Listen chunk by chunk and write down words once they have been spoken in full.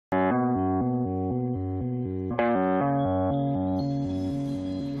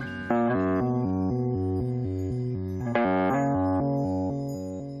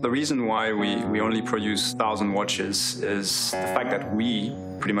reason why we only produce 1,000 watches is the fact that we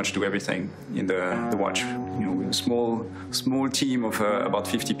pretty much do everything in the watch. You know, we're a small team of about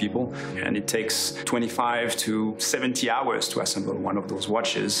 50 people, and it takes 25 to 70 hours to assemble one of those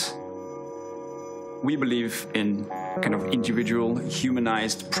watches. We believe in kind of individual,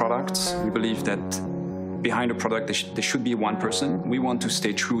 humanized products. We believe that behind a product there should be one person. We want to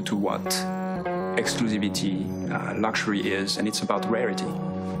stay true to what exclusivity, luxury is, and it's about rarity.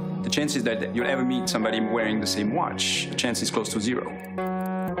 The chances that you'll ever meet somebody wearing the same watch, the chance is close to zero.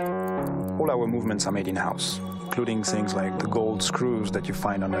 All our movements are made in-house, including things like the gold screws that you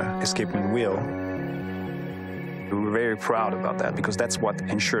find on an escapement wheel. We're very proud about that because that's what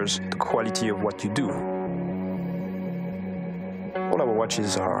ensures the quality of what you do. All our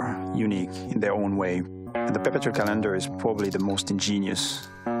watches are unique in their own way, and the perpetual calendar is probably the most ingenious.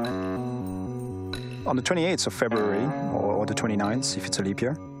 On the 28th of February, or the 29th, if it's a leap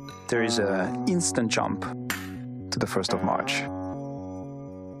year, there is an instant jump to the 1st of March.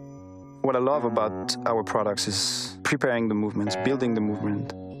 What I love about our products is preparing the movements, building the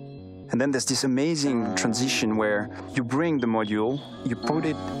movement. And then there's this amazing transition where you bring the module, you put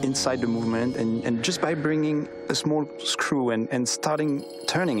it inside the movement, and just by bringing a small screw and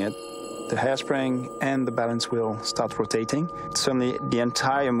turning it, the hairspring and the balance wheel start rotating. Suddenly, the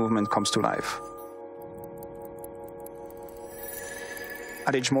entire movement comes to life.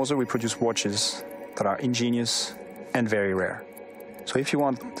 At H. Moser, we produce watches that are ingenious and very rare. So if you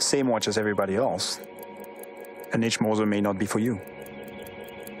want the same watch as everybody else, an H. Moser may not be for you.